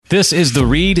This is the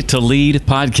Read to Lead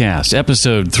podcast,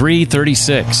 episode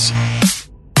 336.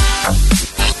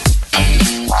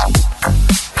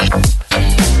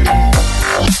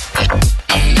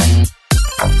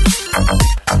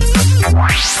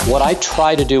 What I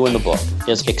try to do in the book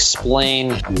is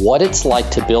explain what it's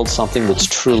like to build something that's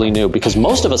truly new, because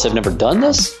most of us have never done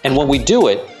this, and when we do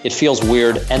it, it feels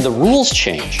weird, and the rules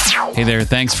change. Hey there,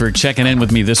 thanks for checking in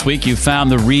with me this week. You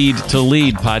found the Read to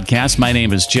Lead podcast. My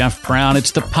name is Jeff Brown. It's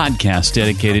the podcast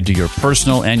dedicated to your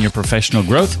personal and your professional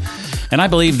growth. And I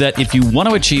believe that if you want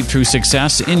to achieve true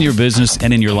success in your business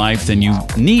and in your life, then you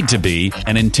need to be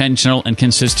an intentional and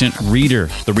consistent reader.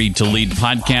 The Read to Lead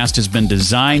podcast has been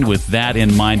designed with that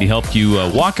in mind to help you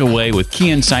walk away with key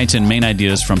insights and main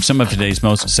ideas from some of today's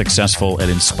most successful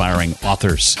and inspiring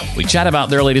authors. We chat about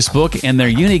their latest book and their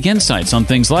unique insights on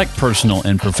things like personal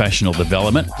and professional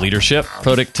development, leadership,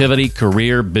 productivity,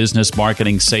 career, business,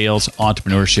 marketing, sales,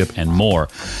 entrepreneurship, and more.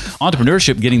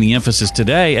 Entrepreneurship getting the emphasis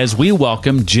today as we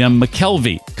welcome Jim McKelvey,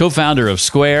 co-founder of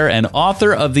Square and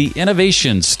author of The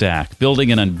Innovation Stack,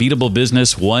 Building an Unbeatable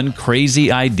Business One Crazy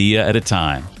Idea at a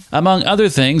Time. Among other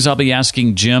things, I'll be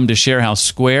asking Jim to share how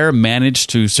Square managed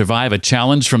to survive a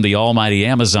challenge from the almighty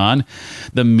Amazon,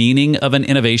 the meaning of an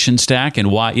innovation stack and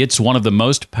why it's one of the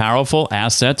most powerful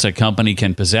assets a company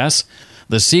can possess,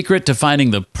 the secret to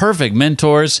finding the perfect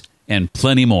mentors, and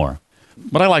plenty more.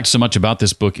 What I like so much about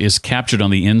this book is captured on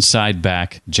the inside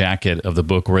back jacket of the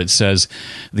book, where it says,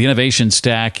 the innovation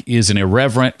stack is an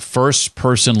irreverent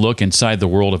first-person look inside the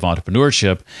world of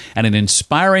entrepreneurship and an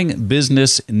inspiring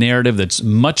business narrative that's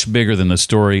much bigger than the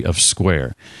story of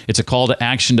Square. It's a call to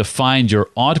action to find your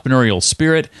entrepreneurial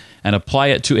spirit and apply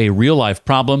it to a real-life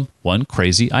problem, one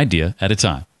crazy idea at a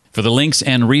time. For the links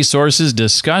and resources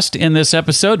discussed in this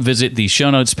episode, visit the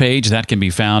show notes page that can be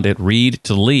found at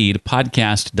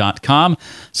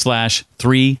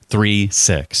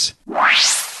readtoleadpodcast.com/336.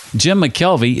 Jim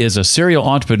McKelvey is a serial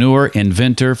entrepreneur,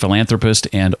 inventor, philanthropist,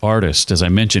 and artist. As I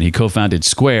mentioned, he co-founded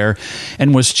Square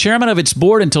and was chairman of its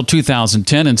board until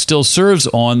 2010 and still serves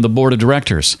on the board of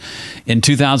directors. In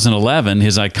 2011,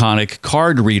 his iconic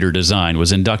card reader design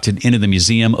was inducted into the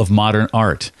Museum of Modern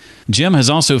Art. Jim has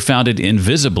also founded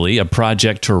Invisibly, a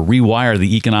project to rewire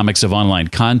the economics of online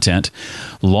content,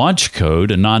 Launch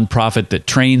Code, a nonprofit that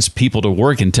trains people to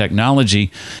work in technology,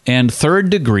 and Third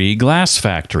Degree Glass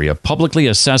Factory, a publicly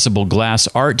accessible glass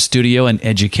art studio and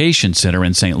education center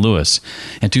in St. Louis.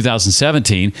 In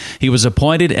 2017, he was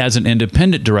appointed as an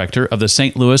independent director of the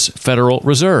St. Louis Federal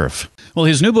Reserve. Well,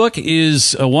 his new book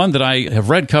is one that I have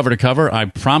read cover to cover. I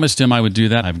promised him I would do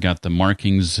that. I've got the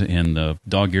markings and the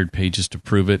dog-eared pages to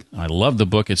prove it. I love the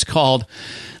book. It's called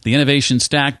The Innovation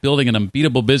Stack, Building an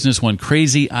Unbeatable Business One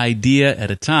Crazy Idea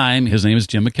at a Time. His name is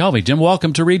Jim McKelvey. Jim,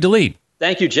 welcome to Read to Lead.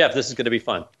 Thank you, Jeff. This is going to be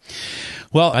fun.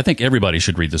 Well, I think everybody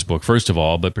should read this book, first of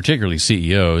all, but particularly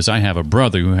CEOs. I have a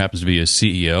brother who happens to be a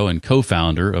CEO and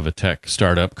co-founder of a tech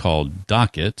startup called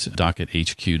Docket.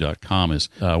 DocketHQ.com is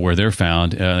where they're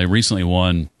found. They recently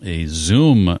won a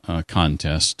Zoom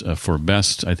contest for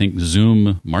best, I think,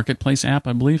 Zoom marketplace app,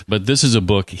 I believe. But this is a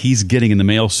book he's getting in the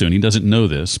mail soon. He doesn't know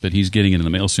this, but he's getting it in the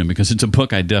mail soon because it's a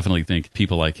book I definitely think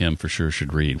people like him for sure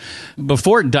should read.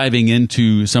 Before diving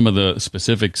into some of the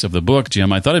specifics of the book,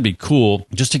 Jim, I thought it'd be cool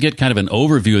just to get kind of an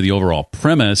overview of the overall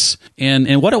premise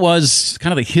and what it was,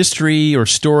 kind of the history or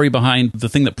story behind the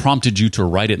thing that prompted you to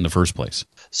write it in the first place.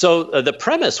 So the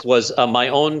premise was my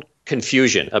own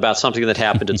confusion about something that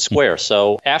happened at Square.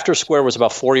 So after Square was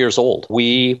about 4 years old,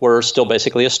 we were still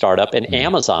basically a startup, and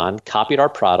Amazon copied our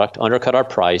product, undercut our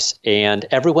price, and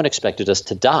everyone expected us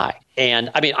to die.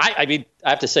 And I mean, I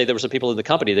have to say there were some people in the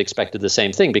company that expected the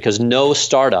same thing because no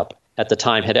startup at the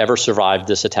time had ever survived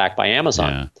this attack by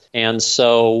Amazon. Yeah. And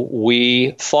so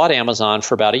we fought Amazon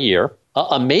for about a year.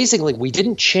 Amazingly, we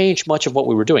didn't change much of what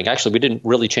we were doing. Actually, we didn't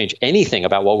really change anything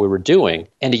about what we were doing.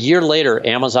 And a year later,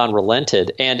 Amazon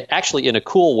relented. And actually, in a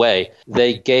cool way,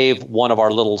 they gave one of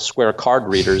our little Square card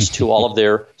readers to all of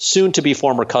their soon-to-be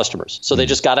former customers. So they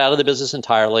just got out of the business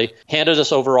entirely, handed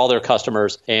us over all their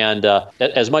customers. And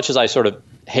as much as I sort of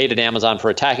hated Amazon for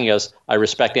attacking us, I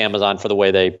respect Amazon for the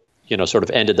way they, sort of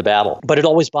ended the battle. But it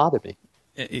always bothered me.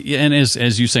 And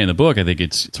as you say in the book, I think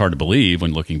it's hard to believe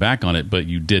when looking back on it, but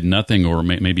you did nothing, or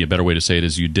maybe a better way to say it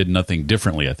is you did nothing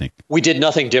differently, I think. We did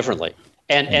nothing differently.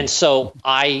 And so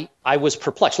I was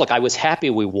perplexed. Look, I was happy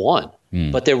we won,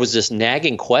 but there was this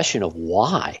nagging question of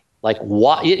why. Like,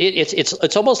 why?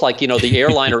 It's almost like, the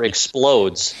airliner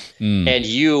explodes and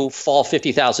you fall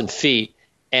 50,000 feet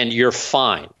and you're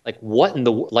fine. Like, what in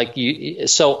the –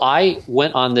 so I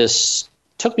went on this –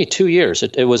 took me 2 years.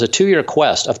 It was a 2-year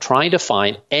quest of trying to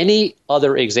find any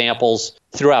other examples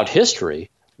throughout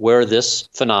history where this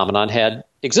phenomenon had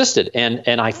existed.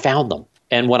 And I found them.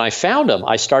 And when I found them,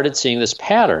 I started seeing this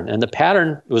pattern. And the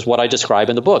pattern was what I describe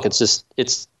in the book.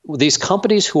 It's these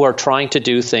companies who are trying to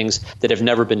do things that have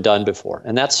never been done before.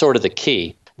 And that's sort of the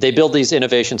key. They build these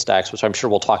innovation stacks, which I'm sure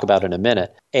we'll talk about in a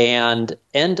minute, and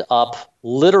end up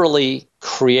literally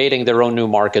creating their own new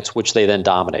markets, which they then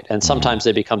dominate. And sometimes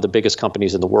they become the biggest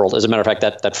companies in the world. As a matter of fact,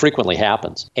 that frequently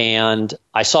happens. And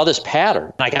I saw this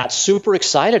pattern, and I got super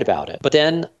excited about it. But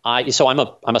then I'm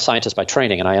a scientist by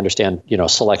training, and I understand,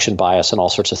 selection bias and all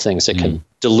sorts of things that can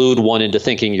delude one into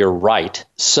thinking you're right.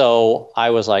 So I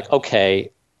was like,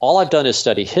 okay, all I've done is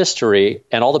study history,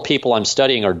 and all the people I'm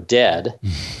studying are dead,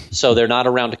 so they're not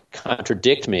around to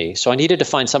contradict me. So I needed to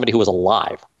find somebody who was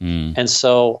alive. And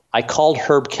so I called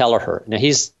Herb Kelleher. Now,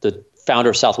 he's the founder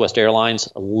of Southwest Airlines,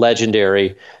 a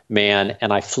legendary man,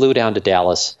 and I flew down to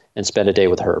Dallas and spent a day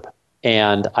with Herb.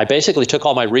 And I basically took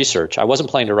all my research. I wasn't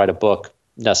planning to write a book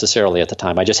necessarily at the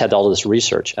time. I just had all of this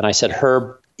research. And I said,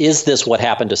 Herb, is this what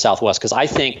happened to Southwest? Because I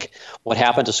think what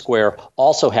happened to Square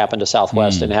also happened to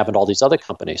Southwest and happened to all these other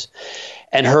companies.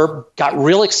 And Herb got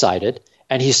real excited.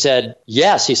 And he said,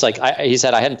 yes. He's like, he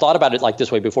said, I hadn't thought about it like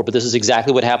this way before, but this is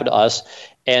exactly what happened to us.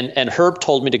 And Herb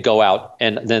told me to go out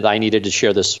and then I needed to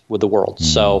share this with the world.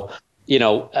 So,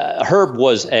 Herb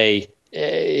was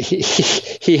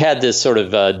he had this sort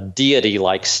of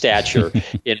deity-like stature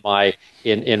in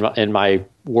my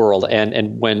world,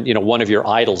 and when one of your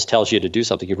idols tells you to do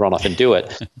something, you run off and do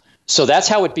it. So that's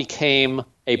how it became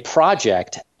a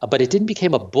project, but it didn't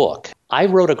become a book. I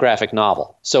wrote a graphic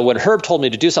novel. So when Herb told me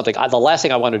to do something, the last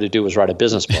thing I wanted to do was write a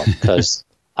business book because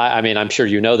I'm sure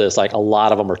you know this. Like a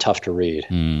lot of them are tough to read.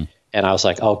 And I was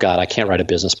like, oh, God, I can't write a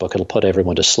business book. It'll put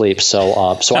everyone to sleep. So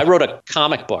I wrote a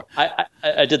comic book.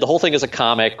 I did the whole thing as a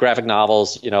comic, graphic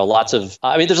novels, lots of –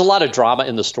 there's a lot of drama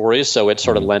in the stories, so it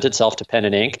sort of lent itself to pen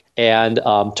and ink. And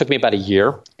took me about a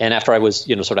year. And after I was,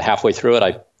 sort of halfway through it,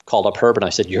 I called up Herb and I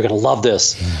said, you're going to love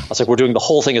this. I was like, we're doing the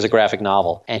whole thing as a graphic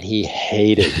novel. And he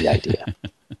hated the idea.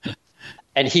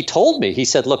 And he told me, he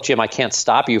said, look, Jim, I can't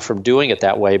stop you from doing it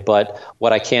that way, but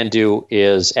what I can do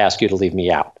is ask you to leave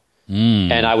me out.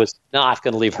 And I was not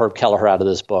going to leave Herb Kelleher out of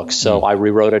this book. So I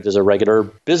rewrote it as a regular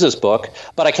business book,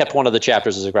 but I kept one of the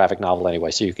chapters as a graphic novel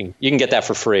anyway. So you can get that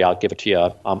for free. I'll give it to you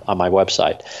on my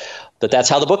website. But that's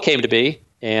how the book came to be.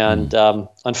 And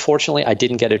unfortunately, I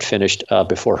didn't get it finished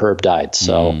before Herb died.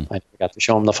 So I got to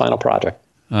show him the final project.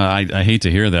 I hate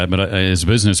to hear that, but as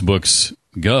business books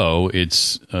go,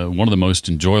 it's one of the most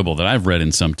enjoyable that I've read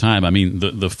in some time. I mean,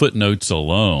 the footnotes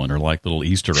alone are like little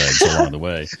Easter eggs along the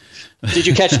way. Did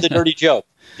you catch the dirty joke?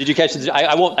 Did you catch the?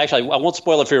 I won't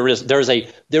spoil it for you. There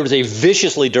was a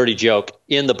viciously dirty joke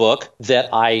in the book that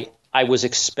I was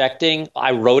expecting.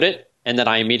 I wrote it and then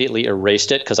I immediately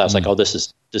erased it because I was like, oh, this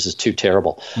is too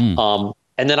terrible.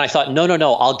 And then I thought, no,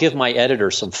 I'll give my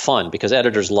editor some fun because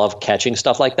editors love catching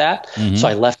stuff like that. So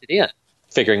I left it in,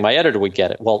 figuring my editor would get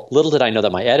it. Well, little did I know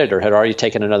that my editor had already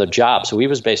taken another job, so he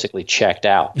was basically checked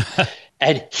out.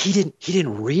 And he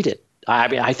didn't read it.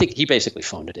 I think he basically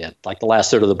phoned it in. Like the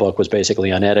last third of the book was basically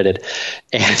unedited.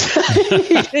 And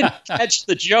he didn't catch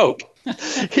the joke.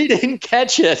 He didn't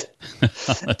catch it.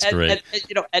 That's great.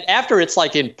 And after it's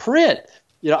like in print,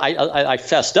 I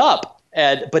fessed up.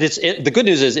 But the good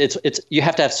news is it's you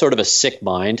have to have sort of a sick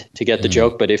mind to get the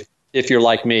joke. But if you're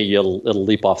like me, it'll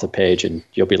leap off the page and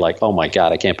you'll be like, oh my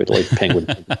God, I can't believe Penguin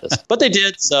did this. But they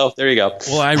did, so there you go.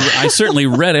 Well, I certainly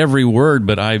read every word,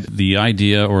 but the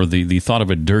idea or the thought of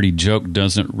a dirty joke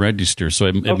doesn't register, so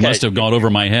it must have gone over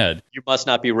my head. You must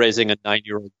not be raising a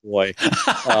 9-year-old boy.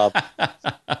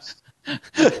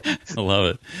 I love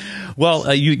it.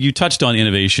 Well, you touched on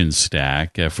innovation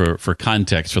stack. For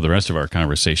context for the rest of our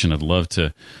conversation, I'd love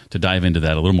to dive into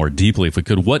that a little more deeply if we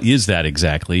could. What is that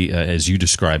exactly as you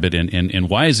describe it, and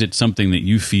why is it something that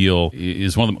you feel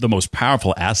is one of the most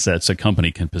powerful assets a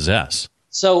company can possess?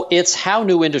 So it's how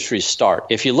new industries start.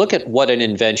 If you look at what an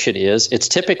invention is, it's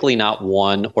typically not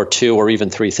one or two or even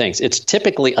three things. It's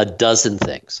typically a dozen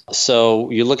things. So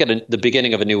you look at the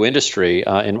beginning of a new industry.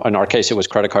 In our case, it was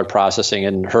credit card processing.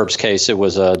 In Herb's case, it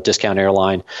was a discount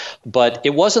airline. But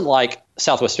it wasn't like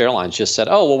Southwest Airlines just said,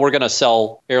 oh, well, we're going to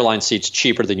sell airline seats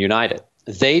cheaper than United.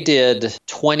 They did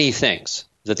 20 things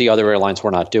that the other airlines were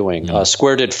not doing.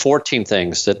 Square did 14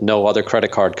 things that no other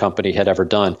credit card company had ever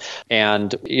done.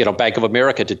 And, Bank of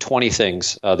America did 20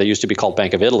 things. They used to be called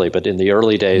Bank of Italy, but in the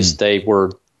early days, they were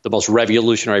the most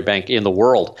revolutionary bank in the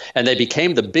world. And they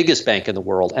became the biggest bank in the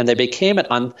world. And they became it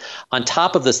on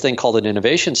top of this thing called an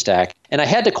innovation stack. And I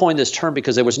had to coin this term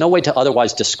because there was no way to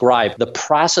otherwise describe the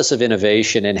process of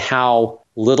innovation and how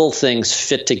little things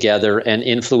fit together and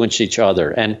influence each other.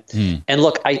 And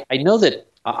look, I know that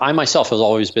I myself have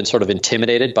always been sort of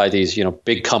intimidated by these,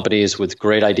 big companies with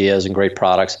great ideas and great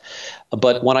products.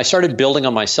 But when I started building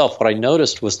on myself, what I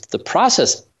noticed was the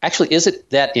process actually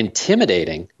isn't that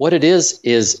intimidating. What it is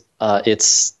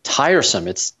it's tiresome.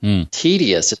 It's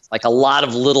tedious. It's like a lot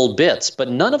of little bits, but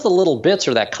none of the little bits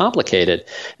are that complicated.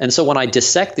 And so when I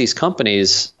dissect these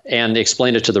companies and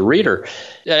explain it to the reader,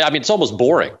 it's almost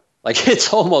boring. Like,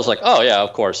 it's almost like, oh, yeah,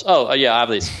 of course. Oh, yeah, I have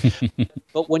these.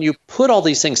 But when you put all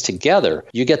these things together,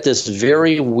 you get this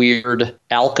very weird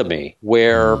alchemy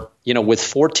where, with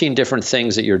 14 different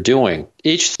things that you're doing,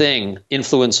 each thing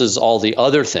influences all the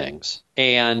other things.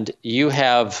 And you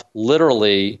have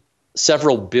literally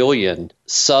several billion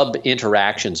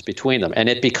sub-interactions between them. And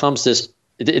it becomes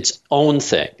its own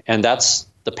thing. And that's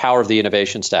the power of the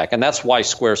innovation stack. And that's why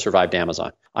Square survived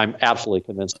Amazon. I'm absolutely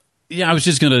convinced. Yeah, I was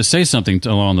just going to say something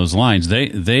along those lines.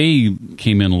 They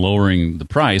came in lowering the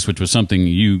price, which was something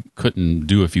you couldn't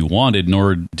do if you wanted,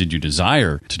 nor did you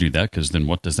desire to do that, because then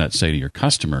what does that say to your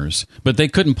customers? But they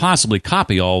couldn't possibly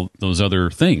copy all those other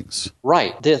things.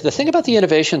 Right. The thing about the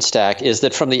innovation stack is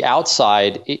that from the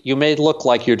outside, you may look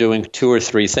like you're doing 2 or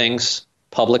 3 things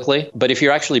publicly, but if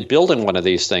you're actually building one of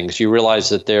these things, you realize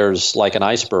that there's like an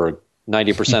iceberg.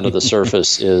 90% of the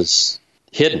surface is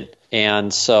hidden.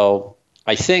 And so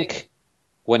I think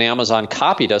when Amazon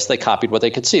copied us, they copied what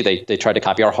they could see. They tried to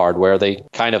copy our hardware. They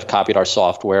kind of copied our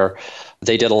software.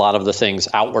 They did a lot of the things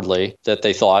outwardly that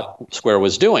they thought Square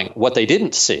was doing. What they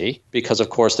didn't see, because of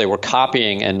course they were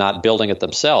copying and not building it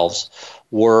themselves,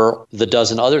 were the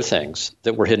dozen other things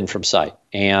that were hidden from sight.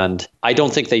 And I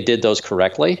don't think they did those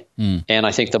correctly. And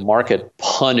I think the market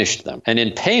punished them. And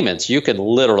in payments, you can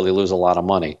literally lose a lot of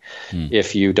money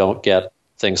if you don't get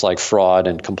things like fraud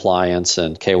and compliance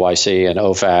and KYC and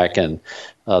OFAC and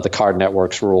the card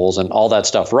networks rules and all that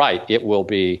stuff right. It will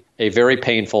be a very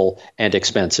painful and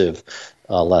expensive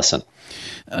lesson.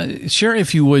 Share,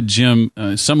 if you would, Jim,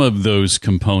 some of those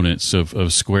components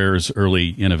of Square's early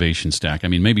innovation stack. I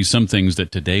mean, maybe some things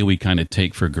that today we kind of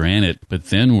take for granted, but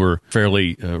then were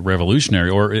fairly revolutionary,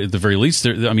 or at the very least,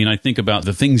 I think about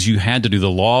the things you had to do, the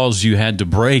laws you had to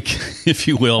break, if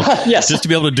you will, yes, just to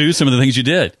be able to do some of the things you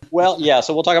did. Well, yeah,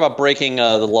 so we'll talk about breaking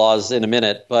the laws in a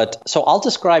minute, but so I'll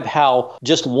describe how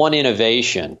just one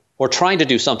innovation or trying to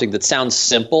do something that sounds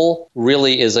simple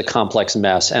really is a complex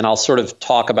mess. And I'll sort of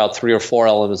talk about 3 or 4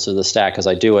 elements of the stack as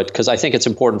I do it, because I think it's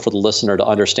important for the listener to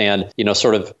understand,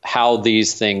 sort of how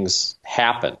these things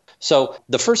happen. So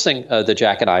the first thing that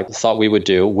Jack and I thought we would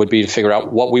do would be to figure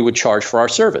out what we would charge for our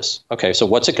service. Okay, so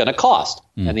what's it going to cost?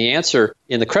 And the answer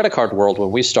in the credit card world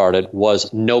when we started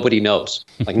was nobody knows.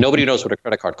 Like, nobody knows what a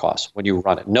credit card costs when you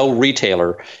run it. No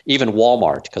retailer, even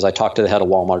Walmart, because I talked to the head of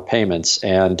Walmart Payments,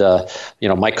 and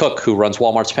Mike Cook, who runs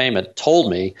Walmart's payment, told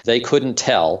me they couldn't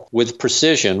tell with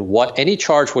precision what any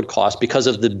charge would cost because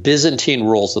of the Byzantine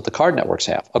rules that the card networks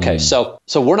have. Okay, so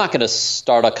we're not going to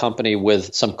start a company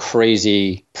with some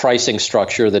crazy pricing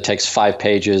structure that takes 5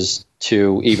 pages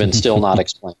to even still not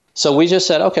explain. So we just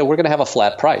said, okay, we're going to have a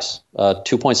flat price,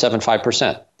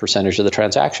 2.75% percentage of the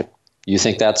transaction. You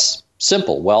think that's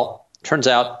simple? Well, turns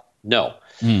out no.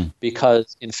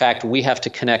 Because, in fact, we have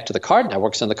to connect to the card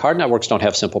networks, and the card networks don't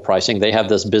have simple pricing. They have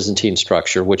this Byzantine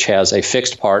structure, which has a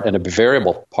fixed part and a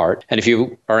variable part. And if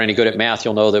you are any good at math,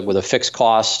 you'll know that with a fixed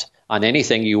cost on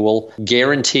anything, you will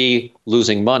guarantee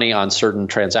losing money on certain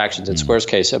transactions. In Square's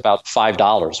case, about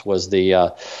 $5 was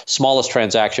the smallest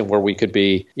transaction where we could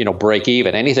be, break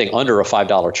even. Anything under a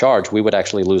 $5 charge, we would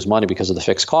actually lose money because of the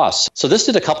fixed costs. So this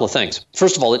did a couple of things.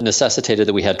 First of all, it necessitated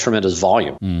that we had tremendous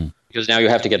volume. Because now you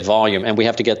have to get volume, and we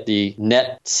have to get the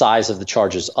net size of the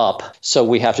charges up. So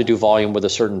we have to do volume with a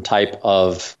certain type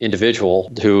of individual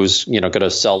who's going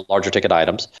to sell larger ticket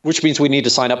items, which means we need to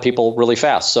sign up people really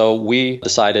fast. So we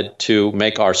decided to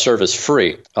make our service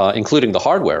free, including the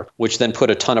hardware, which then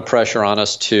put a ton of pressure on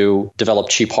us to develop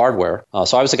cheap hardware.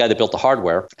 So I was the guy that built the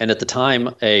hardware, and at the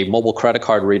time, a mobile credit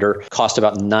card reader cost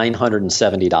about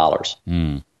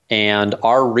 $970. And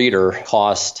our reader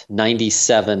cost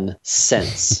 97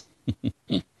 cents.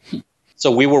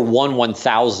 So we were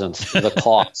 1/1000th the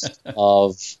cost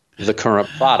of the current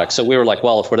product. So we were like,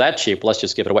 well, if we're that cheap, let's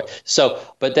just give it away. So,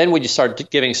 but then when you start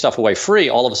giving stuff away free,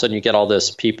 all of a sudden you get all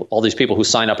these people who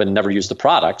sign up and never use the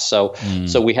product. So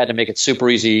we had to make it super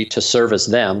easy to service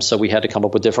them. So we had to come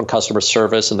up with different customer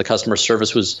service, and the customer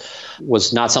service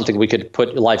was not something we could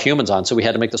put live humans on. So we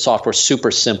had to make the software super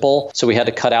simple. So we had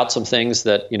to cut out some things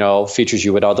that, features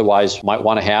you would otherwise might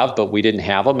want to have, but we didn't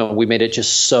have them. And we made it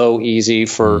just so easy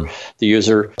for the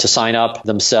user to sign up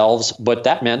themselves. But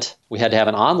that meant we had to have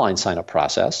an online sign-up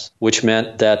process, which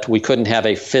meant that we couldn't have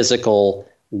a physical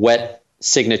wet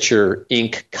signature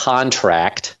ink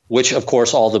contract, which of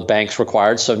course all the banks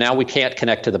required. So now we can't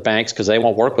connect to the banks because they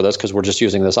won't work with us because we're just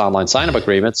using this online sign-up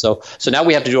agreement. So now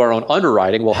we have to do our own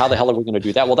underwriting. Well, how the hell are we going to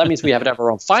do that? Well, that means we have to have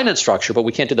our own finance structure, but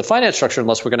we can't do the finance structure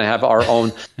unless we're going to have our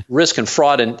own risk and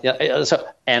fraud and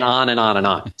on and on and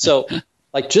on. So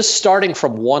like just starting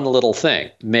from one little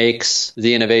thing makes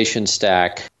the innovation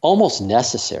stack almost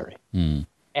necessary.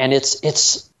 And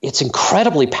it's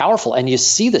incredibly powerful. And you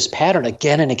see this pattern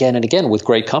again and again and again with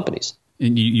great companies.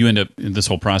 And you end up, this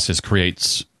whole process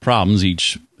creates problems.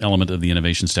 Each element of the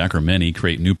innovation stack, or many,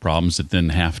 create new problems that then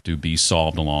have to be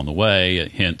solved along the way,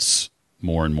 hence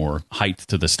more and more height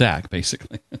to the stack,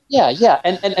 basically. Yeah.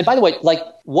 And by the way, like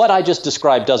what I just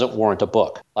described doesn't warrant a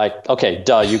book. Like, okay,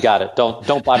 duh, you got it.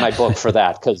 Don't buy my book for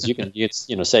that because you can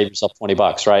save yourself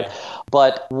 $20, right?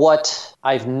 But what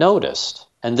I've noticed,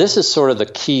 and this is sort of the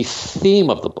key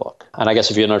theme of the book, and I guess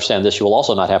if you understand this, you will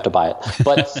also not have to buy it.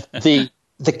 But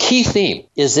the key theme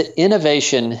is that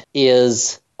innovation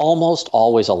is almost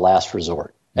always a last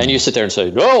resort. And you sit there and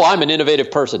say, "Oh, I'm an innovative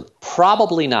person."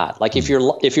 Probably not. Like if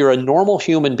you're a normal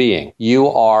human being, you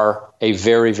are a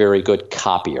very, very good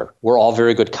copier. We're all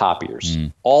very good copiers.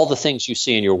 All the things you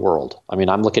see in your world. I mean,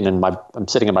 I'm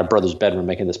sitting in my brother's bedroom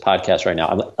making this podcast right now.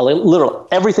 I'm literally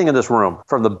everything in this room,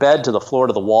 from the bed to the floor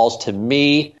to the walls to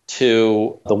me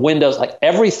to the windows, like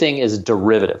everything is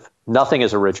derivative. Nothing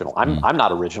is original. I'm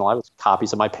not original. I was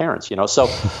copies of my parents, So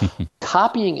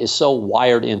copying is so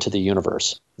wired into the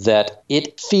universe that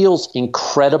it feels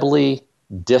incredibly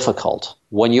difficult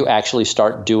when you actually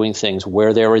start doing things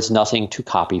where there is nothing to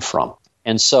copy from.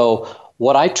 And so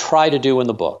what I try to do in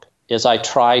the book is I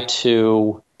try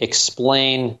to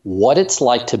explain what it's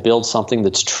like to build something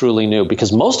that's truly new,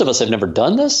 because most of us have never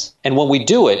done this. And when we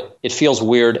do it, it feels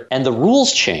weird and the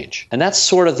rules change. And that's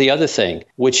sort of the other thing,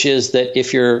 which is that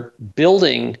if you're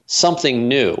building something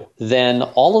new, then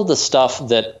all of the stuff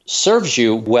that serves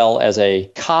you well as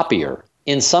a copier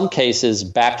in some cases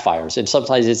backfires, and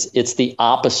sometimes it's the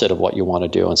opposite of what you want to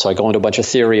do. And so I go into a bunch of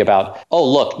theory about,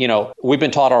 look, we've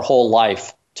been taught our whole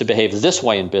life to behave this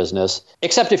way in business,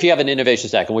 except if you have an innovation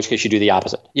stack, in which case you do the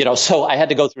opposite. So I had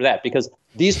to go through that because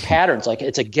these patterns, like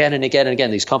it's again and again and again,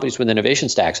 these companies with innovation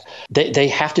stacks, they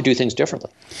have to do things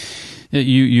differently.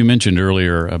 You mentioned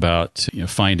earlier about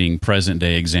finding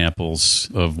present-day examples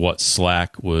of what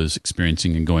Slack was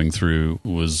experiencing and going through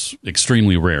was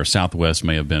extremely rare. Southwest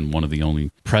may have been one of the only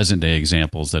present-day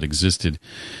examples that existed.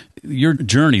 Your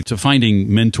journey to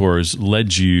finding mentors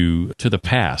led you to the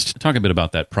past. Talk a bit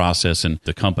about that process and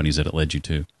the companies that it led you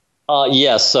to.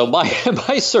 Yes. So my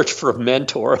search for a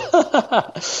mentor,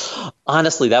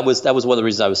 honestly, that was one of the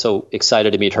reasons I was so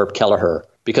excited to meet Herb Kelleher,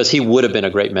 because he would have been a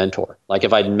great mentor. Like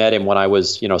if I'd met him when I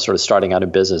was, sort of starting out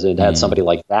in business and had somebody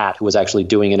like that who was actually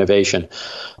doing innovation,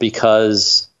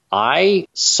 because I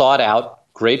sought out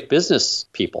great business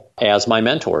people as my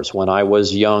mentors when I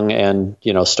was young and,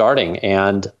 starting.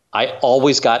 And I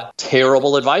always got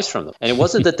terrible advice from them. And it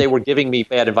wasn't that they were giving me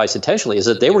bad advice intentionally, it's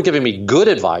that they were giving me good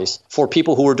advice for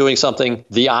people who were doing something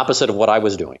the opposite of what I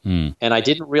was doing. And I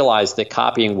didn't realize that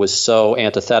copying was so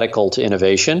antithetical to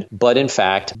innovation. But in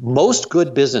fact, most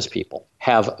good business people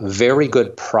have very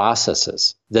good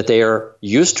processes that they are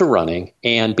used to running.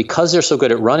 And because they're so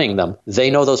good at running them, they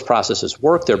know those processes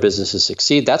work, their businesses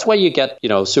succeed. That's why you get,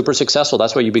 super successful.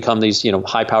 That's why you become these,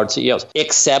 high-powered CEOs,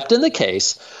 except in the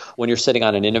case when you're sitting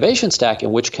on an innovation stack,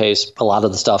 in which case a lot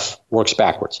of the stuff works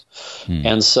backwards.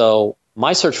 And so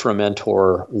my search for a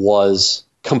mentor was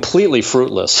completely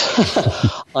fruitless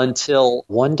until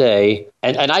one day,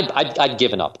 and I'd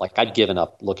given up. Like I'd given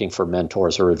up looking for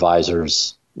mentors or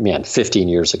advisors, 15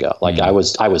 years ago. Like I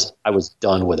was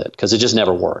done with it because it just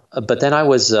never worked. But then I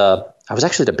was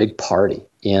actually at a big party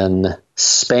in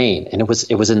Spain, and it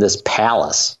was in this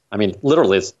palace. I mean,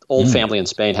 literally, this old family in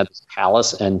Spain had this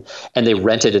palace, and they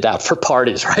rented it out for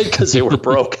parties, right? Because they were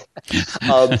broke.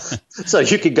 So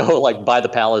you could go like buy the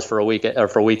palace for a week or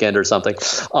for a weekend or something.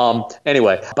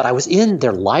 Anyway, but I was in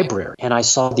their library and I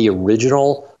saw the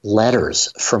original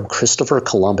letters from Christopher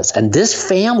Columbus, and this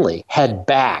family had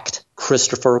backed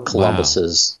Christopher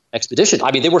Columbus's expedition.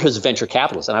 I mean, they were his venture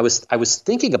capitalists, and I was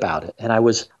thinking about it, and I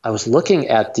was looking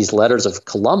at these letters of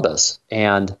Columbus,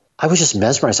 and I was just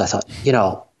mesmerized. I thought,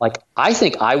 I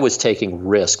think I was taking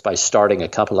risk by starting a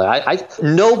company.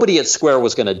 Nobody at Square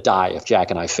was going to die if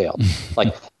Jack and I failed.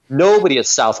 Like nobody at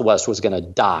Southwest was going to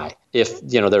die if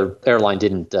their airline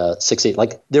didn't succeed.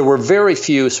 Like there were very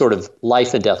few sort of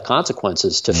life and death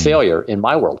consequences to failure in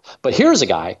my world. But here's a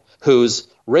guy who's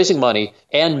raising money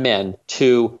and men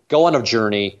to go on a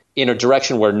journey in a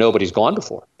direction where nobody's gone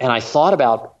before. And I thought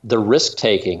about the risk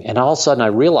taking, and all of a sudden I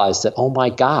realized that, oh my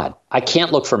God, I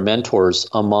can't look for mentors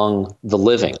among the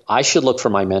living. I should look for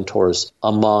my mentors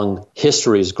among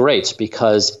history's greats,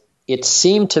 because it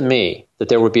seemed to me that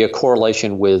there would be a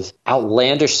correlation with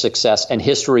outlandish success and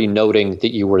history noting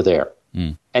that you were there.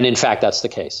 And in fact, that's the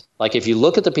case. Like if you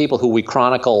look at the people who we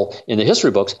chronicle in the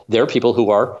history books, they're people who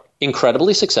are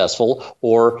incredibly successful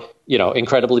or,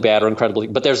 incredibly bad or incredibly,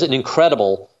 but there's an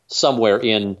incredible somewhere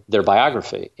in their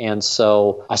biography. And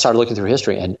so I started looking through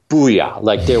history and booyah,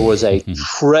 like there was a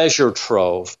treasure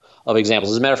trove of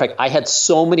examples. As a matter of fact, I had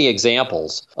so many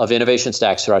examples of innovation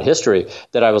stacks throughout history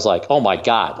that I was like, oh my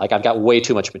God, like I've got way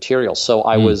too much material. So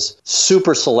I was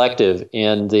super selective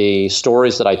in the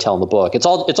stories that I tell in the book. It's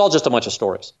all just a bunch of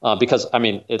stories because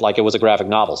it was a graphic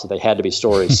novel, so they had to be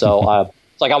stories. So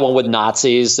I got one with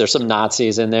Nazis. There's some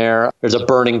Nazis in there. There's a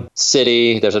burning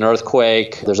city. There's an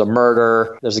earthquake. There's a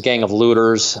murder. There's a gang of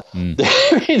looters.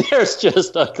 There's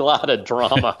just a lot of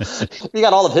drama. You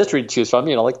got all of history to choose from.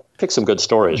 Pick some good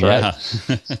stories, right?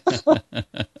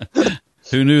 Yeah.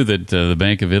 Who knew that the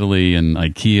Bank of Italy and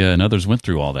IKEA and others went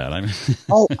through all that?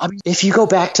 If you go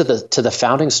back to the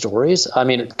founding stories,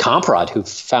 Kamprad, who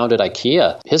founded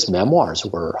IKEA, his memoirs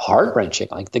were heart-wrenching.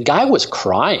 Like the guy was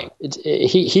crying.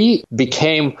 He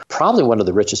became probably one of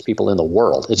the richest people in the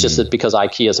world. It's just that because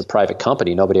IKEA is a private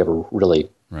company, nobody ever really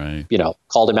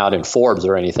called him out in Forbes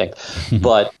or anything.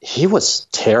 But he was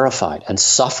terrified and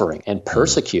suffering and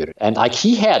persecuted. And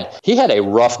he had a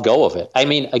rough go of it.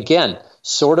 Again,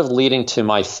 sort of leading to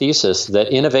my thesis that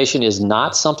innovation is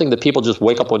not something that people just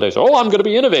wake up one day and say, oh, I'm going to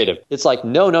be innovative. It's like,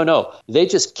 no. They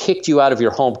just kicked you out of your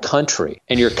home country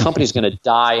and your company's going to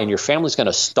die and your family's going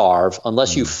to starve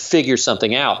unless you figure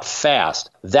something out fast.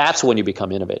 That's when you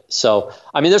become innovative. So,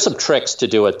 there's some tricks to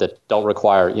do it that don't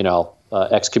require,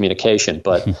 excommunication,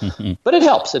 but it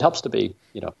helps. It helps to be,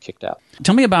 kicked out.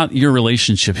 Tell me about your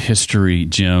relationship history,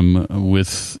 Jim,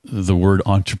 with the word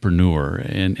entrepreneur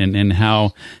and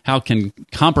how can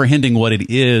comprehending what it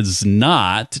is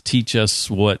not teach us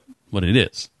what it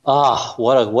is?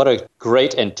 What a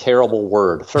great and terrible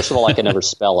word. First of all, I can never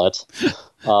spell it.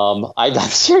 I'm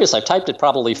serious. I've typed it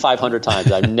probably 500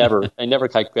 times. I never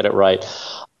quite get it right.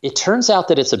 It turns out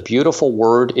that it's a beautiful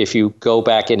word if you go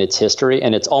back in its history,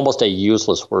 and it's almost a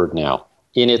useless word now.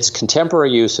 In its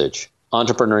contemporary usage,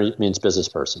 entrepreneur means business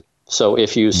person. So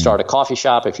if you start a coffee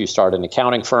shop, if you start an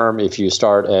accounting firm, if you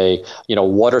start a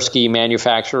water ski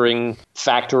manufacturing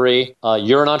factory,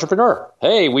 you're an entrepreneur.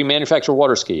 Hey, we manufacture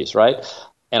water skis, right?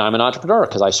 And I'm an entrepreneur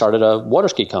because I started a water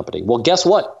ski company. Well, guess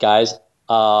what, guys?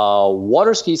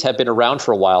 Water skis have been around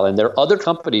for a while, and there are other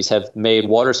companies have made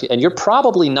water skis. And you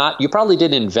probably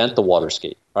didn't invent the water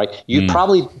ski, right? You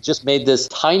probably just made this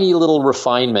tiny little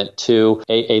refinement to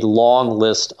a long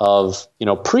list of,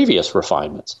 previous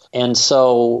refinements. And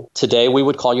so today we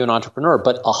would call you an entrepreneur.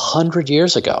 But 100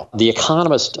 years ago, the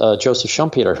economist Joseph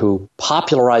Schumpeter, who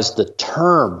popularized the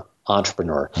term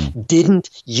entrepreneur, didn't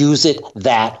use it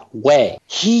that way.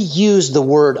 He used the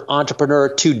word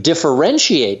entrepreneur to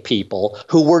differentiate people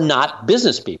who were not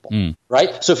business people,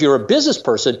 right? So if you're a business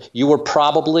person, you were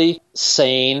probably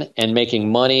sane and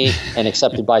making money and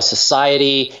accepted by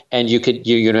society, and you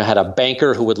had a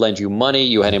banker who would lend you money.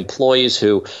 You had employees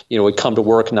who would come to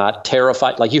work not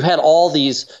terrified. Like you had all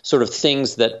these sort of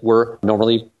things that were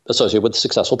normally associated with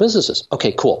successful businesses.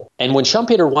 Okay, cool. And when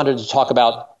Schumpeter wanted to talk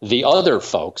about the other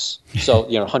folks, so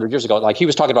 100 years ago, like he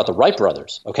was talking about the Wright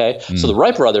brothers. Okay, so the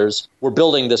Wright brothers were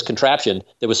building this contraption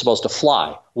that was supposed to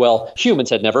fly. Well,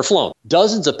 humans had never flown.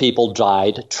 Dozens of people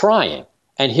died trying.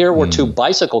 And here were two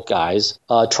bicycle guys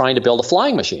trying to build a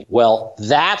flying machine. Well,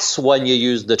 that's when you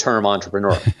use the term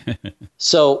entrepreneur.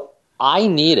 So I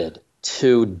needed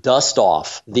to dust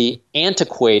off the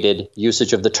antiquated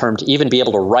usage of the term to even be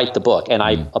able to write the book. And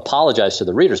I apologize to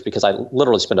the readers because I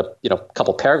literally spent a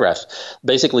couple paragraphs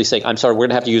basically saying, I'm sorry, we're going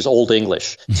to have to use Old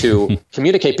English to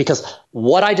communicate, because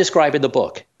what I describe in the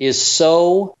book is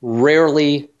so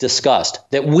rarely discussed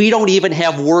that we don't even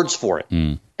have words for it.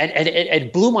 And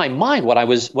it blew my mind when I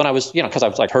was, because I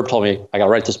was like, Herb told me I got to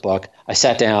write this book. I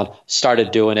sat down, started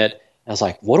doing it. And I was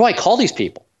like, what do I call these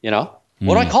people?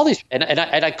 What do I call these? And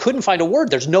I couldn't find a word.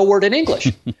 There's no word in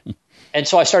English. And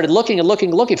so I started looking and looking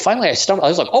and looking. Finally, I stumbled. I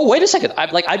was like, oh, wait a second.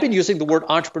 I've been using the word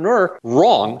entrepreneur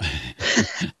wrong.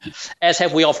 as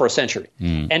have we all for a century.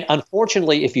 And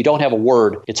unfortunately, if you don't have a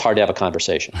word, it's hard to have a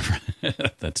conversation.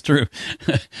 That's true.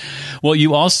 Well,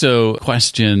 you also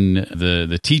question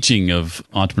the teaching of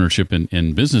entrepreneurship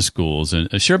in business schools,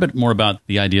 and share a bit more about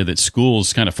the idea that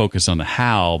schools kind of focus on the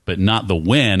how, but not the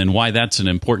when, and why that's an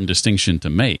important distinction to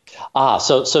make.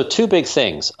 So two big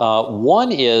things.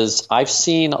 One is I've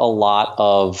seen a lot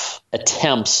of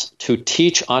attempts to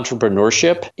teach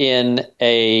entrepreneurship in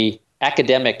a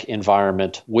academic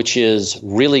environment, which is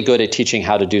really good at teaching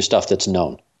how to do stuff that's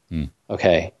known.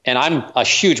 Okay. And I'm a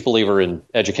huge believer in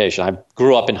education. I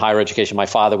grew up in higher education. My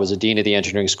father was a dean of the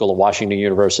engineering school at Washington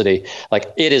University.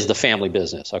 Like, it is the family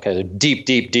business. Okay. Deep,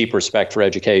 deep, deep respect for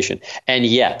education. And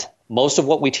yet, most of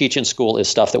what we teach in school is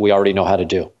stuff that we already know how to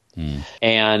do.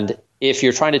 And if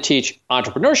you're trying to teach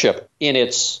entrepreneurship in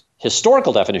its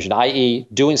historical definition, i.e.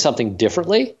 doing something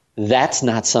differently, that's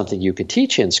not something you could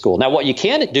teach in school. Now, what you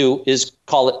can do is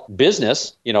call it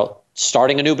business,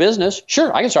 starting a new business.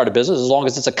 Sure, I can start a business as long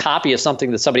as it's a copy of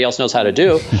something that somebody else knows how to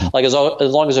do. Like as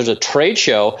long as there's a trade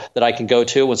show that I can go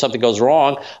to when something goes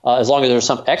wrong, as long as there's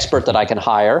some expert that I can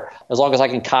hire, as long as I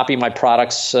can copy my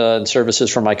products and services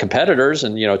from my competitors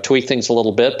and, tweak things a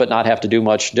little bit, but not have to do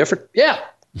much different. Yeah,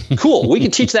 cool. We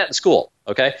can teach that in school.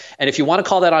 Okay. And if you want to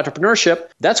call that entrepreneurship,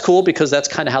 that's cool because that's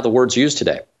kind of how the word's used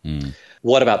today.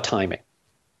 What about timing?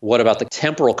 What about the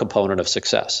temporal component of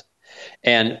success?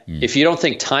 And if you don't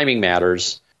think timing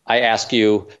matters, I ask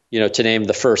you, to name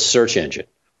the first search engine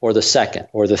or the second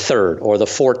or the third or the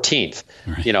 14th,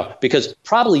 because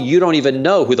probably you don't even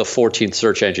know who the 14th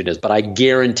search engine is, but I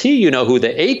guarantee you know who the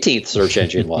 18th search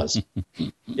engine was.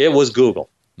 It was Google.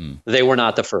 They were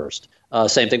not the first.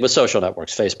 Same thing with social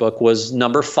networks. Facebook was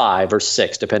number 5 or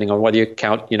 6, depending on whether you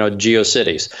count,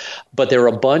 GeoCities. But there are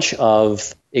a bunch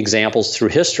of examples through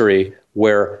history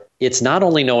where it's not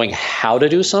only knowing how to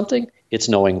do something, it's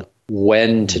knowing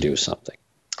when to do something.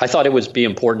 I thought it would be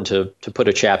important to put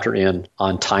a chapter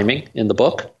on timing in the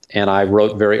book. And I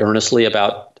wrote very earnestly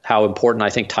about how important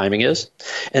I think timing is.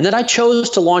 And then I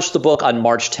chose to launch the book on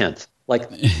March 10th. Like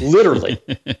literally.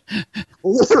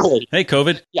 Hey,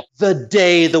 COVID. Yeah. The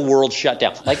day the world shut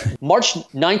down. Like March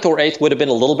 9th or 8th would have been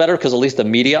a little better because at least the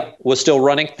media was still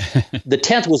running. The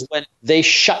 10th was when they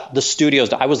shut the studios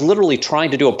down. I was literally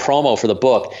trying to do a promo for the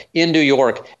book in New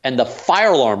York and the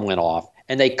fire alarm went off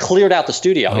and they cleared out the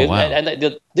studio. Oh, wow.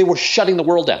 And they were shutting the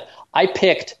world down. I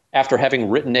picked, after having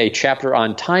written a chapter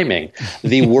on timing,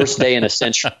 the worst day in a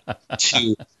century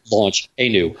to launch a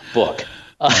new book.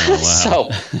 Oh,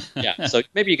 wow. So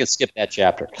maybe you can skip that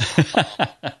chapter.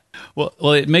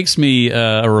 Well, it makes me,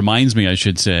 reminds me, I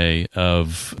should say,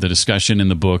 of the discussion in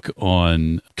the book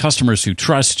on customers who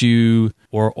trust you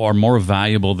or are more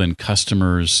valuable than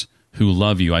customers who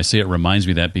love you. I say it reminds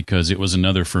me of that because it was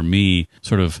another, for me,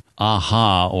 sort of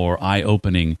aha or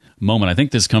eye-opening moment. I think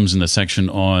this comes in the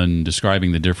section on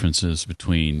describing the differences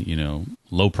between,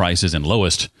 low prices and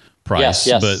lowest price.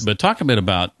 Yes. But talk a bit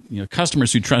about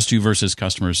customers who trust you versus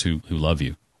customers who love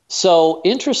you. So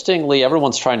interestingly,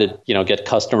 everyone's trying to get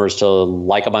customers to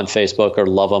like them on Facebook or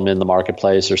love them in the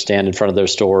marketplace or stand in front of their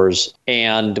stores,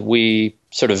 and we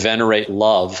sort of venerate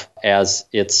love as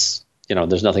it's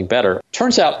there's nothing better.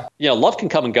 Turns out love can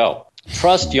come and go.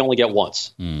 Trust you only get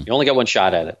once. You only get one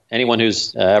shot at it. Anyone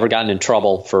who's ever gotten in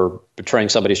trouble for betraying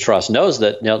somebody's trust knows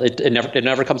that it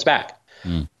never comes back.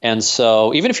 And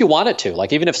so even if you want it to,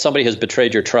 like even if somebody has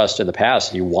betrayed your trust in the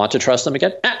past, you want to trust them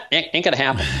again, ain't going to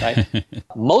happen, right?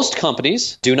 Most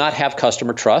companies do not have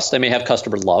customer trust. They may have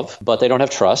customer love, but they don't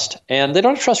have trust. And they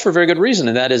don't have trust for a very good reason.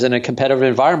 And that is, in a competitive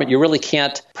environment, you really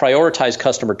can't prioritize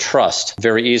customer trust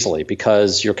very easily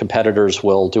because your competitors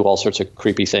will do all sorts of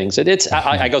creepy things.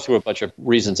 I go through a bunch of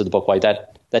reasons in the book why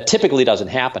that typically doesn't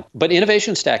happen. But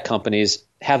innovation stack companies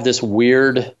have this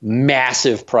weird,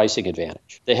 massive pricing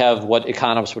advantage. They have what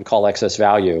economists would call excess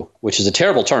value, which is a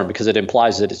terrible term because it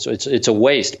implies that it's a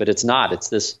waste, but it's not. It's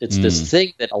this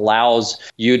thing that allows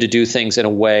you to do things in a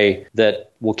way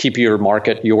that will keep your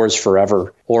market yours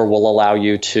forever, or will allow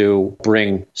you to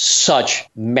bring such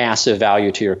massive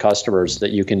value to your customers that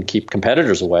you can keep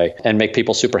competitors away and make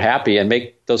people super happy and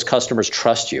make those customers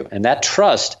trust you. And that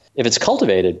trust, if it's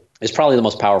cultivated, is probably the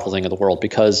most powerful thing in the world,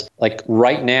 because like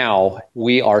right now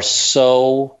we are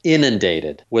so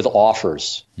inundated with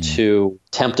offers to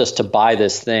tempt us to buy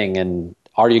this thing. And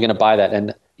are you going to buy that?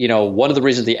 And one of the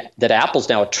reasons that Apple's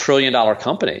now $1 trillion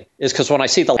company is because when I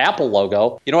see the Apple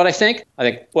logo, you know what I think? I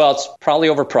think, well, it's probably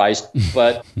overpriced,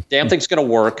 but damn thing's going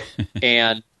to work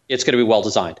and it's going to be well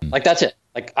designed. Like that's it.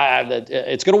 Like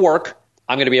it's going to work.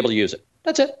 I'm going to be able to use it.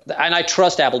 That's it. And I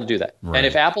trust Apple to do that. Right. And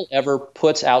if Apple ever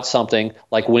puts out something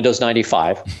like Windows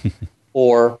 95,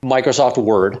 or Microsoft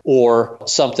Word or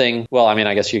something. Well, I mean,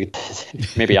 I guess you could,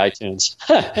 maybe iTunes.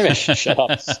 Maybe I should shut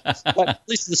up. But at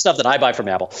least the stuff that I buy from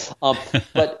Apple.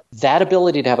 But that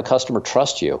ability to have a customer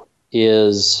trust you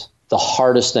is the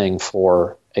hardest thing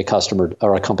for a customer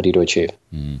or a company to achieve.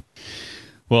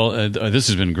 Well, this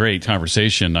has been a great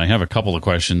conversation. I have a couple of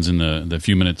questions in the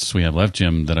few minutes we have left,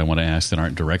 Jim, that I want to ask that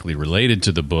aren't directly related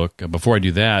to the book. Before I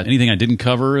do that, anything I didn't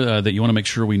cover that you want to make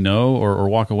sure we know or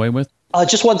walk away with?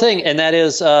 Just one thing, and that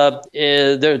is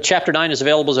the Chapter 9 is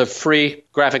available as a free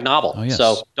graphic novel. Oh, yes.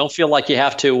 So don't feel like you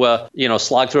have to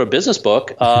slog through a business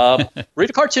book. Read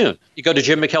a cartoon. You go to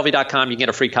jimmckelvey.com. You can get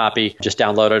a free copy. Just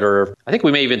download it, or I think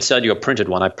we may even send you a printed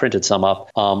one. I printed some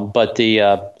up. But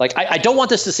I don't want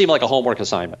this to seem like a homework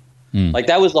assignment. Like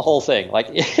that was the whole thing.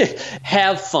 Like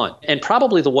have fun. And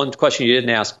probably the one question you didn't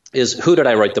ask is who did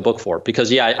I write the book for?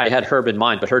 Because I had Herb in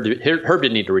mind, but Herb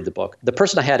didn't need to read the book. The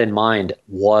person I had in mind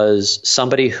was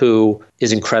somebody who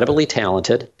is incredibly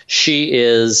talented. She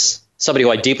is somebody who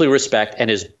I deeply respect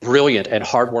and is brilliant and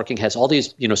hardworking, has all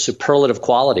these, superlative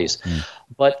qualities.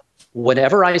 But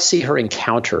whenever I see her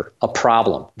encounter a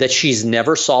problem that she's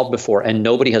never solved before and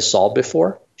nobody has solved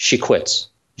before, she quits.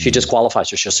 She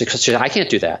disqualifies her. She'll say, I can't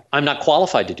do that. I'm not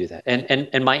qualified to do that.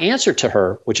 And my answer to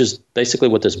her, which is basically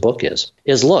what this book is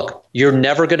look, you're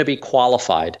never going to be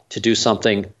qualified to do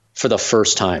something for the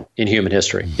first time in human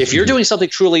history. If you're doing something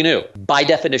truly new, by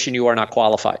definition, you are not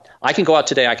qualified. I can go out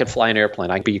today, I can fly an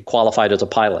airplane, I can be qualified as a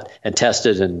pilot and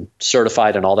tested and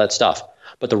certified and all that stuff.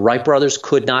 But the Wright brothers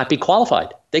could not be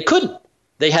qualified. They couldn't.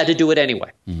 They had to do it anyway.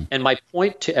 And my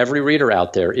point to every reader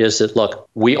out there is that, look,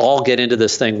 we all get into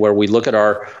this thing where we look at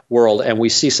our world and we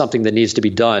see something that needs to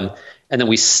be done, and then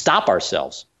we stop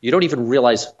ourselves. You don't even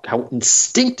realize how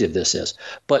instinctive this is,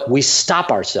 but we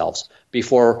stop ourselves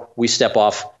before we step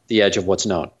off the edge of what's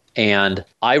known. And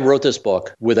I wrote this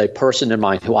book with a person in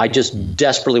mind who I just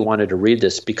desperately wanted to read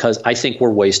this because I think we're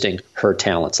wasting her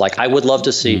talents. Like I would love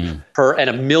to see her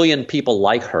and a million people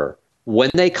like her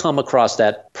when they come across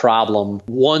that problem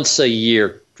once a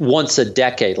year, once a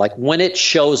decade, like when it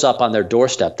shows up on their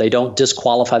doorstep, they don't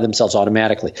disqualify themselves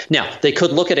automatically. Now, they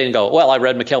could look at it and go, well, I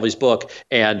read McKelvey's book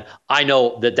and I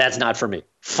know that that's not for me.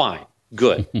 Fine,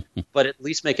 good. But at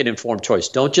least make an informed choice.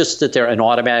 Don't just sit there and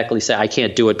automatically say, I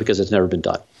can't do it because it's never been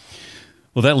done.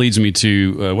 Well, that leads me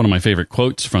to one of my favorite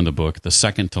quotes from the book, the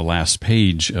second to last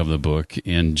page of the book.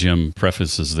 And Jim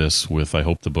prefaces this with, I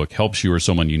hope the book helps you or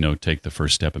someone you know take the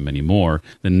first step and many more.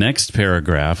 The next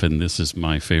paragraph, and this is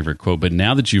my favorite quote, but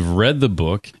now that you've read the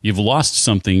book, you've lost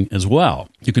something as well.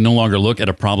 You can no longer look at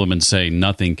a problem and say,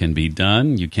 nothing can be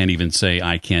done. You can't even say,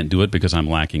 I can't do it because I'm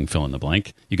lacking fill in the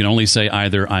blank. You can only say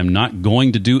either I'm not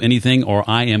going to do anything or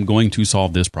I am going to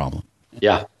solve this problem.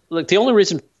 Yeah. Look, the only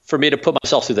reason for me to put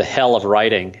myself through the hell of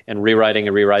writing and rewriting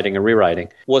and rewriting and rewriting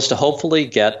was to hopefully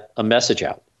get a message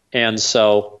out. And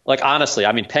so, like, honestly,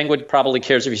 I mean, Penguin probably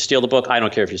cares if you steal the book. I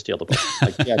don't care if you steal the book.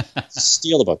 Like, yeah,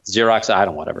 steal the book. Xerox, I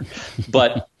don't, whatever.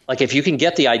 But like, if you can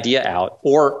get the idea out,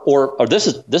 or this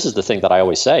is the thing that I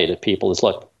always say to people is,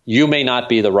 look, you may not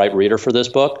be the right reader for this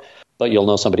book, but you'll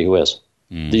know somebody who is.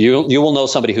 You will know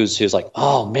somebody who's like,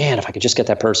 oh man, if I could just get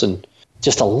that person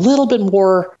just a little bit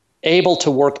more able to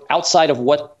work outside of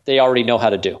what they already know how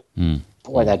to do.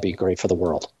 Boy, that'd be great for the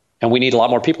world. And we need a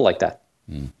lot more people like that.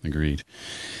 Agreed.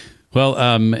 Well,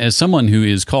 as someone who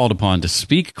is called upon to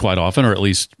speak quite often, or at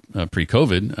least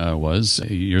pre-COVID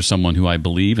you're someone who I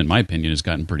believe, in my opinion, has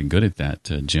gotten pretty good at that.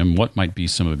 Jim, what might be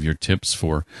some of your tips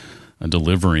for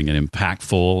delivering an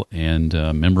impactful and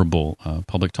memorable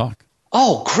public talk?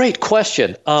 Oh, great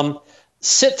question.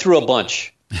 Sit through a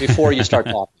bunch before you start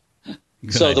talking.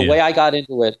 So the way I got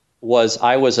into it was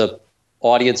I was a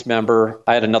audience member.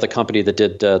 I had another company that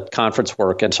did conference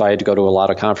work, and so I had to go to a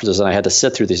lot of conferences, and I had to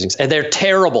sit through these things. And they're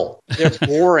terrible. They're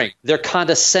boring. They're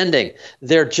condescending.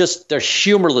 They're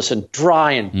humorless and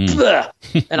dry and bleh.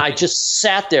 And I just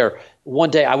sat there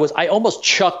one day. I almost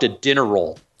chucked a dinner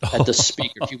roll at the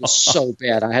speaker. He was so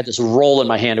bad. I had this roll in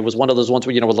my hand. It was one of those ones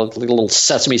where, with little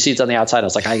sesame seeds on the outside. I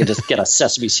was like, I could just get a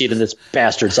sesame seed in this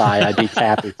bastard's eye. I'd be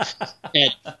happy.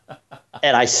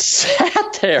 And I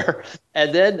sat there,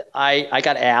 and then I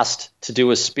got asked to do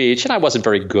a speech, and I wasn't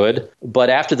very good. But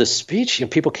after the speech,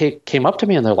 people came up to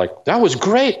me, and they're like, that was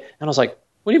great. And I was like,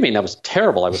 what do you mean that was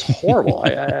terrible? I was horrible.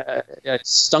 I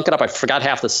stunk it up. I forgot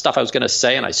half the stuff I was going to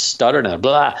say, and I stuttered and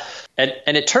blah. And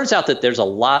it turns out that there's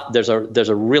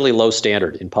a really low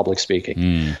standard in public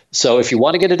speaking. So if you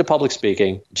want to get into public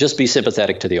speaking, just be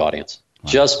sympathetic to the audience.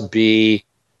 Wow. Just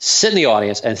sit in the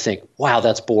audience and think, wow,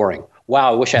 that's boring.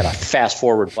 wow, I wish I had a fast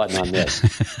forward button on this.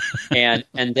 And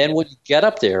then when you get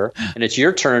up there and it's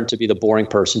your turn to be the boring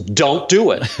person, don't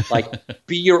do it. Like,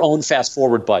 be your own fast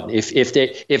forward button. If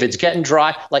it's getting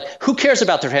dry, like, who cares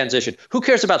about the transition? Who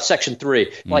cares about section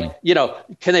 3? Like,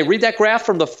 can they read that graph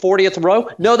from the 40th row?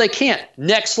 No, they can't.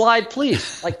 Next slide,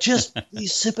 please. Like, just be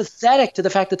sympathetic to the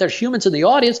fact that they're humans in the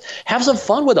audience. Have some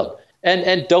fun with them.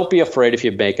 And don't be afraid if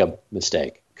you make a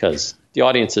mistake, because the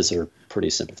audiences are pretty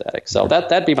sympathetic. So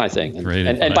that'd be my thing.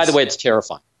 And by the way, it's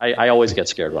terrifying. I always get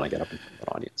scared when I get up in front of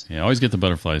an audience. Yeah, I always get the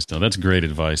butterflies, though. That's great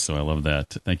advice, though. I love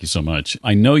that. Thank you so much.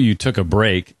 I know you took a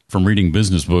break from reading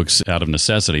business books out of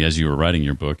necessity as you were writing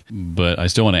your book, but I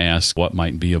still want to ask what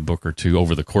might be a book or two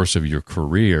over the course of your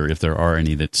career, if there are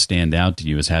any that stand out to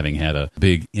you as having had a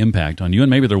big impact on you, and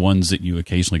maybe they're ones that you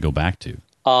occasionally go back to.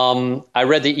 I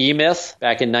read The E-Myth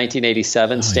back in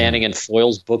 1987, standing in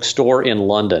Foyle's bookstore in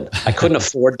London. I couldn't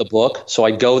afford the book, so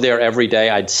I'd go there every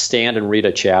day. I'd stand and read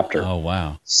a chapter. Oh,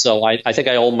 wow. So I think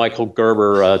I owe Michael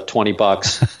Gerber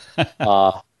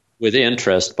 $20 with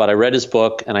interest, but I read his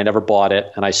book and I never bought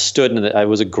it. And I stood in it. It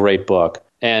was a great book.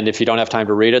 And if you don't have time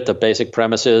to read it, the basic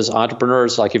premise is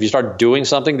entrepreneurs, like, if you start doing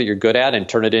something that you're good at and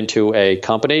turn it into a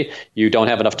company, you don't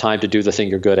have enough time to do the thing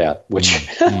you're good at, which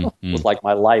was like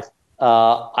my life.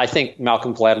 I think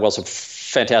Malcolm Gladwell's a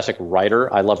fantastic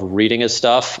writer. I love reading his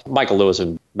stuff. Michael Lewis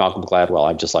and Malcolm Gladwell,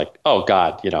 I'm just like, oh,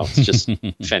 God, it's just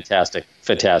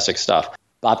fantastic stuff.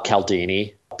 Bob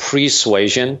Cialdini,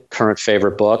 Persuasion, current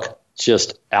favorite book,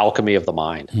 just alchemy of the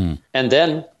mind. And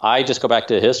then I just go back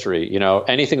to history.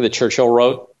 Anything that Churchill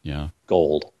wrote,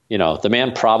 gold. The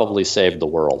man probably saved the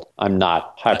world. I'm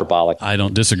not hyperbolic. I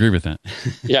don't disagree with that.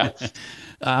 Yeah.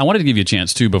 I wanted to give you a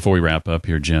chance, too, before we wrap up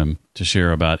here, Jim, to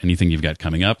share about anything you've got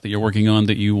coming up that you're working on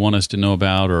that you want us to know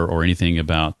about, or anything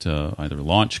about either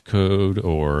Launch Code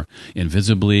or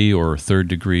Invisibly or Third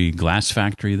Degree Glass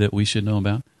Factory that we should know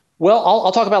about. Well,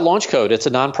 I'll talk about Launch Code. It's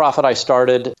a nonprofit I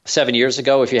started 7 years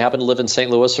ago. If you happen to live in St.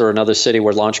 Louis or another city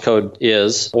where Launch Code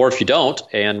is, or if you don't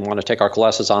and want to take our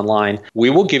classes online,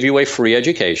 we will give you a free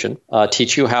education,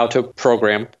 teach you how to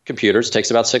program computers. It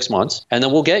takes about 6 months, and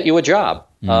then we'll get you a job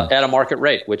at a market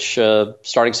rate, which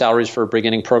starting salaries for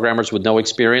beginning programmers with no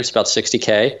experience, about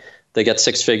 $60K. They get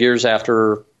 6 figures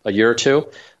after a year or two.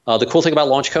 The cool thing about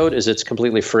Launch Code is it's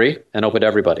completely free and open to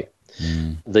everybody.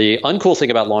 The uncool thing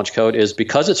about Launch Code is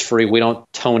because it's free, we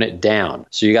don't tone it down.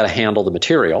 So you got to handle the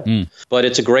material. But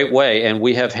it's a great way, and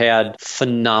we have had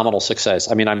phenomenal success.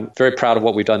 I mean, I'm very proud of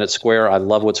what we've done at Square. I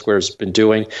love what Square's been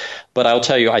doing. But I'll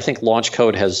tell you, I think Launch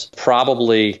Code has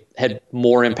probably had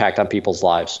more impact on people's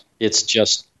lives. It's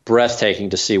just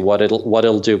breathtaking to see what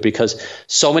it'll do, because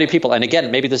so many people, and again,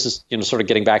 maybe this is sort of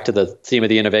getting back to the theme of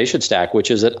the innovation stack,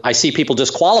 which is that I see people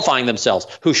disqualifying themselves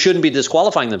who shouldn't be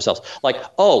disqualifying themselves. Like,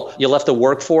 oh, you left the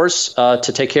workforce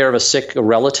to take care of a sick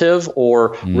relative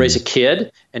or raise a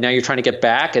kid, and now you're trying to get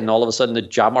back, and all of a sudden the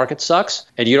job market sucks,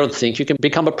 and you don't think you can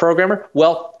become a programmer?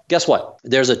 Well, guess what?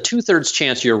 There's a 2/3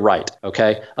 chance you're right,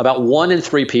 okay? About 1 in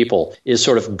 3 people is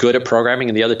sort of good at programming,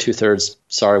 and the other 2/3,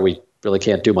 sorry, we really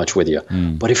can't do much with you.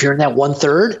 But if you're in that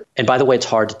 1/3, and by the way, it's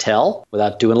hard to tell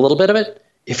without doing a little bit of it.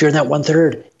 If you're in that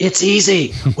 1/3, it's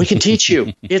easy. We can teach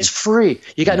you. It's free.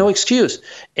 You got no excuse.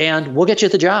 And we'll get you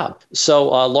the job.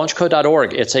 So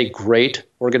launchcode.org, it's a great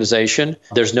organization.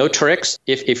 There's no tricks.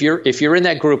 If you're in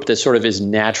that group that sort of is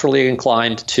naturally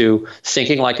inclined to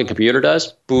thinking like a computer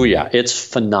does, booyah, it's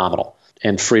phenomenal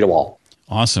and free to all.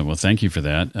 Awesome. Well, thank you for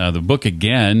that. The book,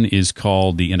 again, is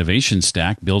called The Innovation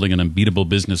Stack, Building an Unbeatable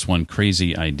Business One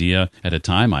Crazy Idea at a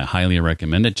Time. I highly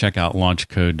recommend it. Check out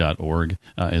launchcode.org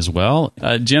as well.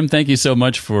 Jim, thank you so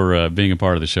much for being a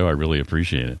part of the show. I really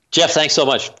appreciate it. Jeff, thanks so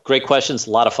much. Great questions.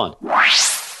 A lot of fun.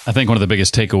 I think one of the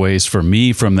biggest takeaways for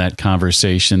me from that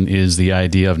conversation is the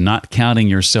idea of not counting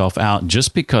yourself out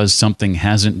just because something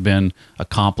hasn't been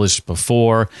accomplished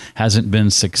before, hasn't been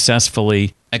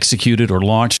successfully executed or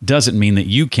launched, doesn't mean that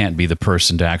you can't be the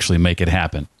person to actually make it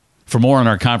happen. For more on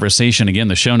our conversation, again,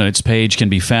 the show notes page can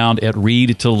be found at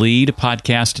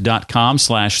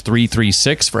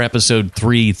readtoleadpodcast.com/336 for episode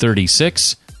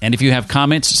 336. And if you have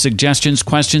comments, suggestions,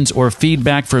 questions, or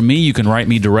feedback for me, you can write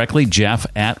me directly, Jeff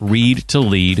at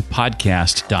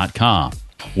readtoleadpodcast.com.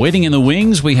 Waiting in the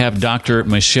wings, we have Dr.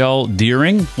 Michelle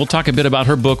Deering. We'll talk a bit about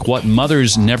her book, What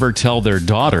Mothers Never Tell Their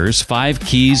Daughters, 5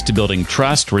 Keys to Building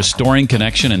Trust, Restoring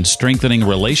Connection, and Strengthening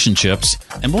Relationships.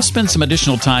 And we'll spend some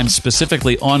additional time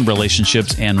specifically on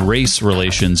relationships and race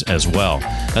relations as well.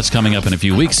 That's coming up in a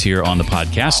few weeks here on the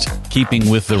podcast. Keeping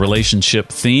with the relationship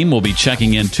theme, we'll be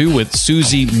checking in too with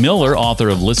Susie Miller, author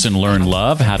of Listen, Learn,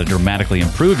 Love, How to Dramatically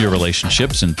Improve Your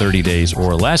Relationships in 30 Days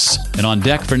or Less. And on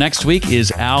deck for next week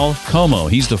is Al Como.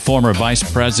 He's the former vice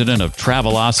president of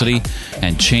Travelocity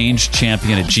and change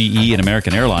champion at GE and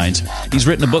American Airlines. He's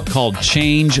written a book called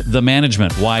Change the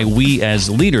Management, Why We as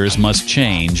Leaders Must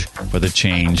Change for the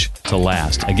Change to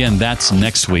Last. Again, that's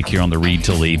next week here on the Read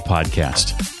to Lead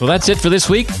podcast. Well, that's it for this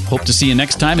week. Hope to see you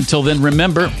next time. Until then,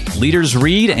 remember, leaders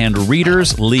read and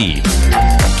readers lead.